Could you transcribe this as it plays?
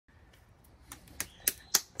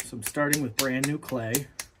So I'm starting with brand new clay,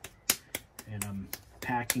 and I'm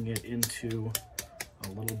packing it into a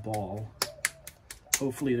little ball.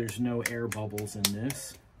 Hopefully there's no air bubbles in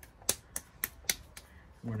this.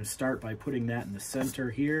 We're going to start by putting that in the center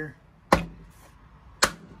here.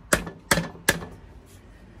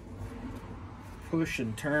 Push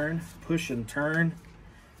and turn,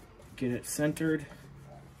 get it centered,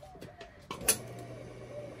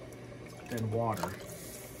 then water.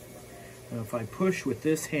 Now if I push with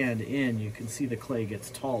this hand in, you can see the clay gets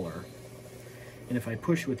taller. And if I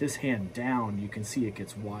push with this hand down, you can see it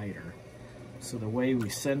gets wider. So the way we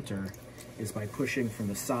center is by pushing from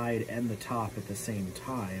the side and the top at the same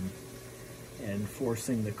time and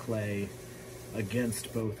forcing the clay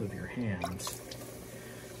against both of your hands.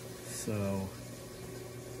 So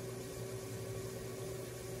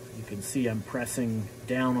you can see I'm pressing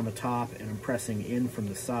down on the top and I'm pressing in from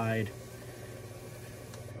the side.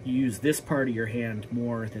 You use this part of your hand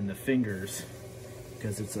more than the fingers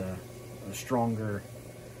because it's a stronger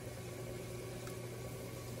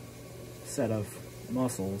set of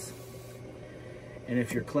muscles. And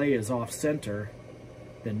if your clay is off center,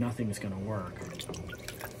 then nothing's going to work.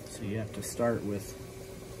 So you have to start with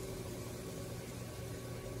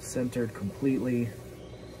centered completely,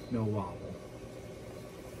 no wobble.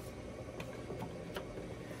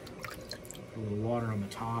 A little water on the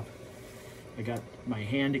top. I got my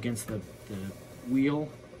hand against the wheel,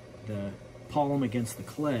 the palm against the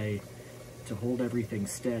clay to hold everything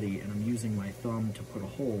steady, and I'm using my thumb to put a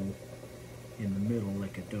hole in the middle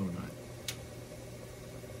like a donut.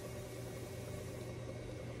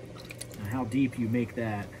 Now how deep you make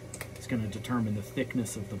that is going to determine the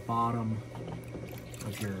thickness of the bottom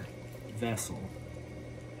of your vessel.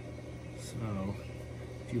 So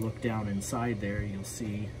if you look down inside there, you'll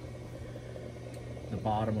see the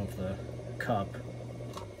bottom of the cup.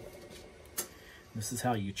 This is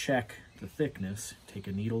how you check the thickness. Take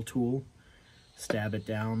a needle tool, stab it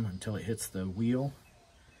down until it hits the wheel,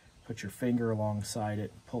 put your finger alongside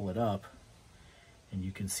it, pull it up, and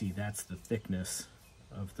you can see that's the thickness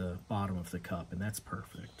of the bottom of the cup, and that's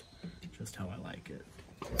perfect, just how I like it.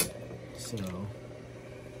 So,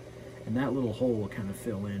 and that little hole will kind of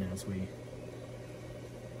fill in as we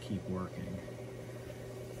keep working.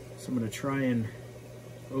 So I'm going to try and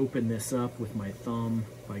open this up with my thumb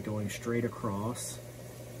by going straight across.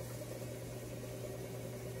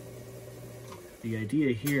 The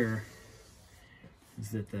idea here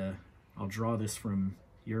is that I'll draw this from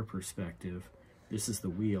your perspective. This is the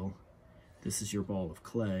wheel. This is your ball of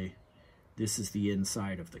clay. This is the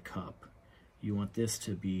inside of the cup. You want this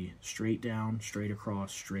to be straight down, straight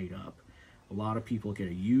across, straight up. A lot of people get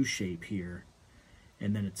a U shape here,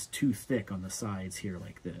 and then it's too thick on the sides here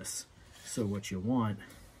like this. So what you want,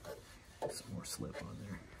 some more slip on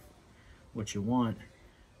there. What you want,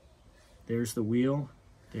 there's the wheel,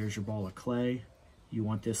 there's your ball of clay. You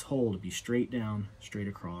want this hole to be straight down, straight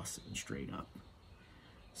across, and straight up.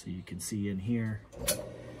 So you can see in here,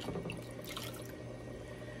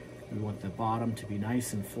 we want the bottom to be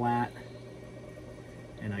nice and flat,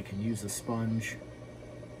 and I can use a sponge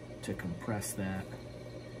to compress that,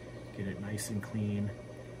 get it nice and clean,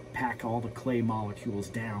 pack all the clay molecules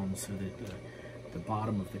down so that the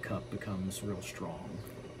bottom of the cup becomes real strong.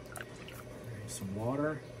 Some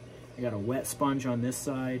water. I got a wet sponge on this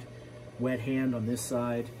side, wet hand on this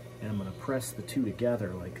side, and I'm going to press the two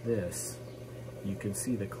together like this. You can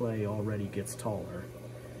see the clay already gets taller.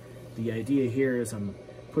 The idea here is I'm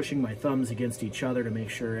pushing my thumbs against each other to make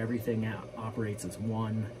sure everything operates as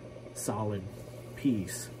one solid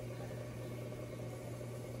piece.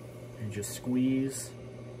 And just squeeze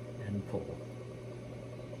and pull.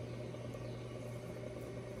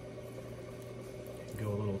 Go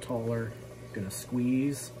a little taller. I'm going to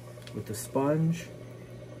squeeze with the sponge,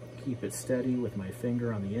 keep it steady with my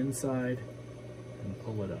finger on the inside, and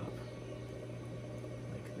pull it up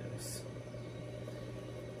like this.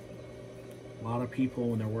 A lot of people,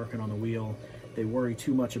 when they're working on the wheel, they worry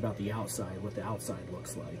too much about the outside, what the outside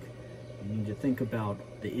looks like. You need to think about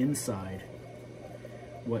the inside,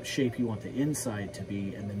 what shape you want the inside to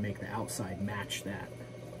be, and then make the outside match that.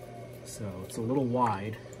 So it's a little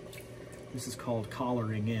wide. This is called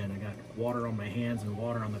collaring in. I got water on my hands and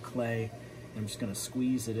water on the clay. I'm just going to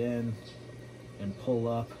squeeze it in and pull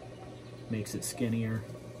up. Makes it skinnier.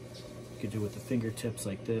 You could do it with the fingertips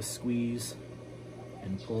like this. Squeeze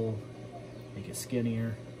and pull. Make it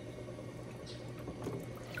skinnier.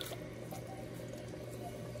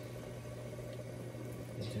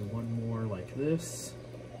 Do one more like this.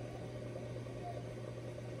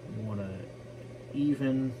 You want an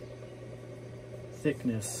even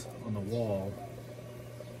thickness on the wall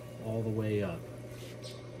all the way up.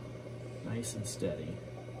 Nice and steady.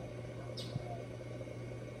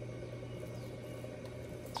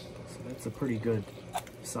 So that's a pretty good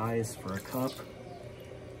size for a cup.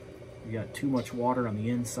 You got too much water on the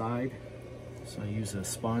inside, so I use a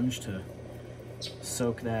sponge to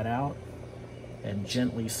soak that out and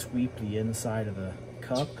gently sweep the inside of the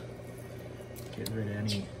cup. Get rid of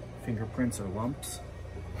any fingerprints or lumps.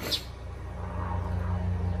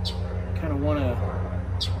 Kind of want to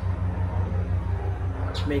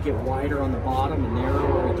make it wider on the bottom and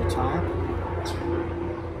narrower at the top.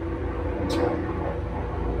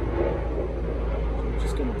 I'm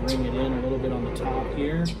just going to bring it in a little bit on the top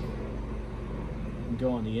here and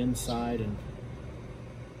go on the inside and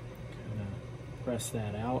kind of press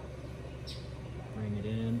that out. Bring it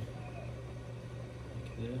in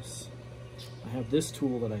like this. I have this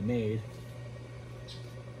tool that I made.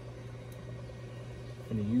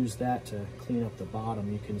 I'm going to use that to clean up the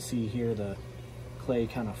bottom. You can see here the clay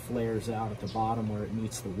kind of flares out at the bottom where it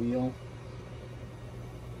meets the wheel.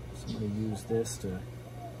 So I'm going to use this to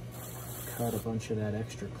cut a bunch of that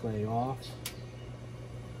extra clay off.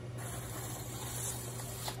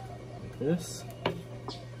 Like this.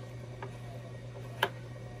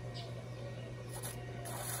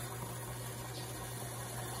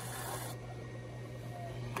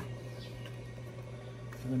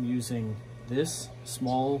 And I'm using this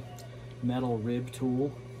small metal rib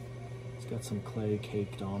tool. It's got some clay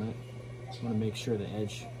caked on it. I want to make sure the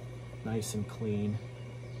edge nice and clean.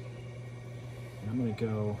 And I'm going to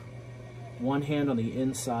go one hand on the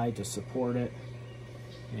inside to support it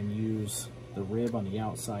and use the rib on the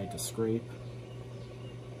outside to scrape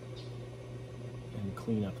and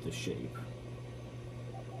clean up the shape.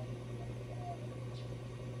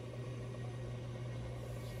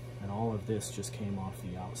 And all of this just came off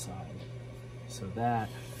the outside. So that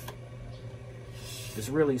is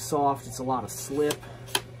really soft. It's a lot of slip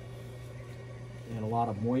and a lot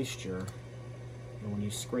of moisture. And when you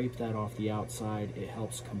scrape that off the outside, it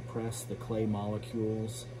helps compress the clay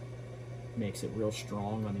molecules, makes it real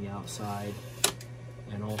strong on the outside,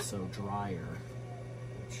 and also drier,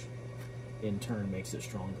 which in turn makes it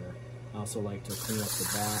stronger. I also like to clean up the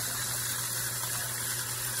back.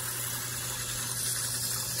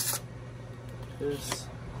 This,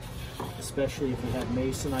 especially if you have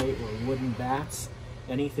masonite or wooden bats,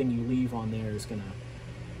 anything you leave on there is going to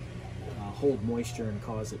hold moisture and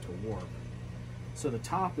cause it to warp. So the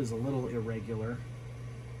top is a little irregular.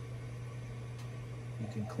 You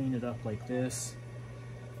can clean it up like this,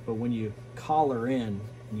 but when you collar in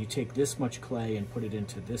and you take this much clay and put it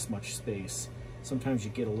into this much space, sometimes you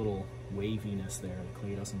get a little waviness there. The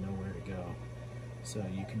clay doesn't know where to go. So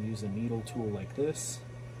you can use a needle tool like this.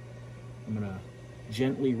 I'm going to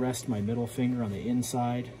gently rest my middle finger on the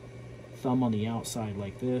inside, thumb on the outside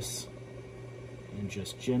like this, and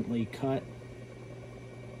just gently cut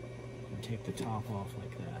and take the top off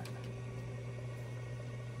like that.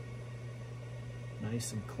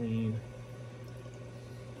 Nice and clean.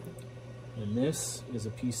 And this is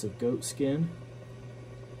a piece of goat skin.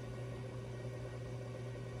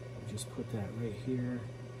 Just put that right here,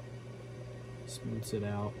 smooths it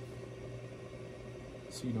out,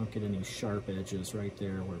 so you don't get any sharp edges right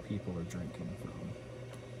there where people are drinking from.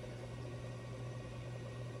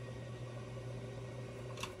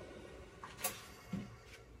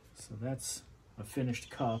 So that's a finished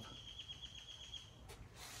cup.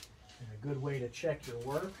 And a good way to check your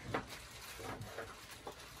work.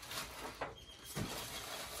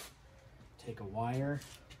 Take a wire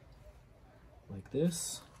like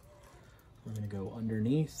this. We're going to go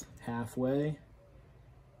underneath, halfway,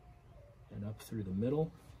 and up through the middle.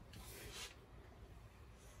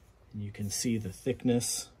 And you can see the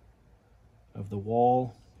thickness of the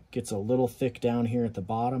wall. It gets a little thick down here at the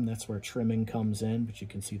bottom. That's where trimming comes in, but you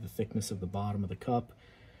can see the thickness of the bottom of the cup.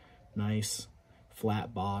 Nice,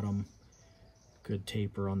 flat bottom, good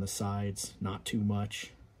taper on the sides, not too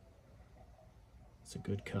much. It's a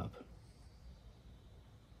good cup.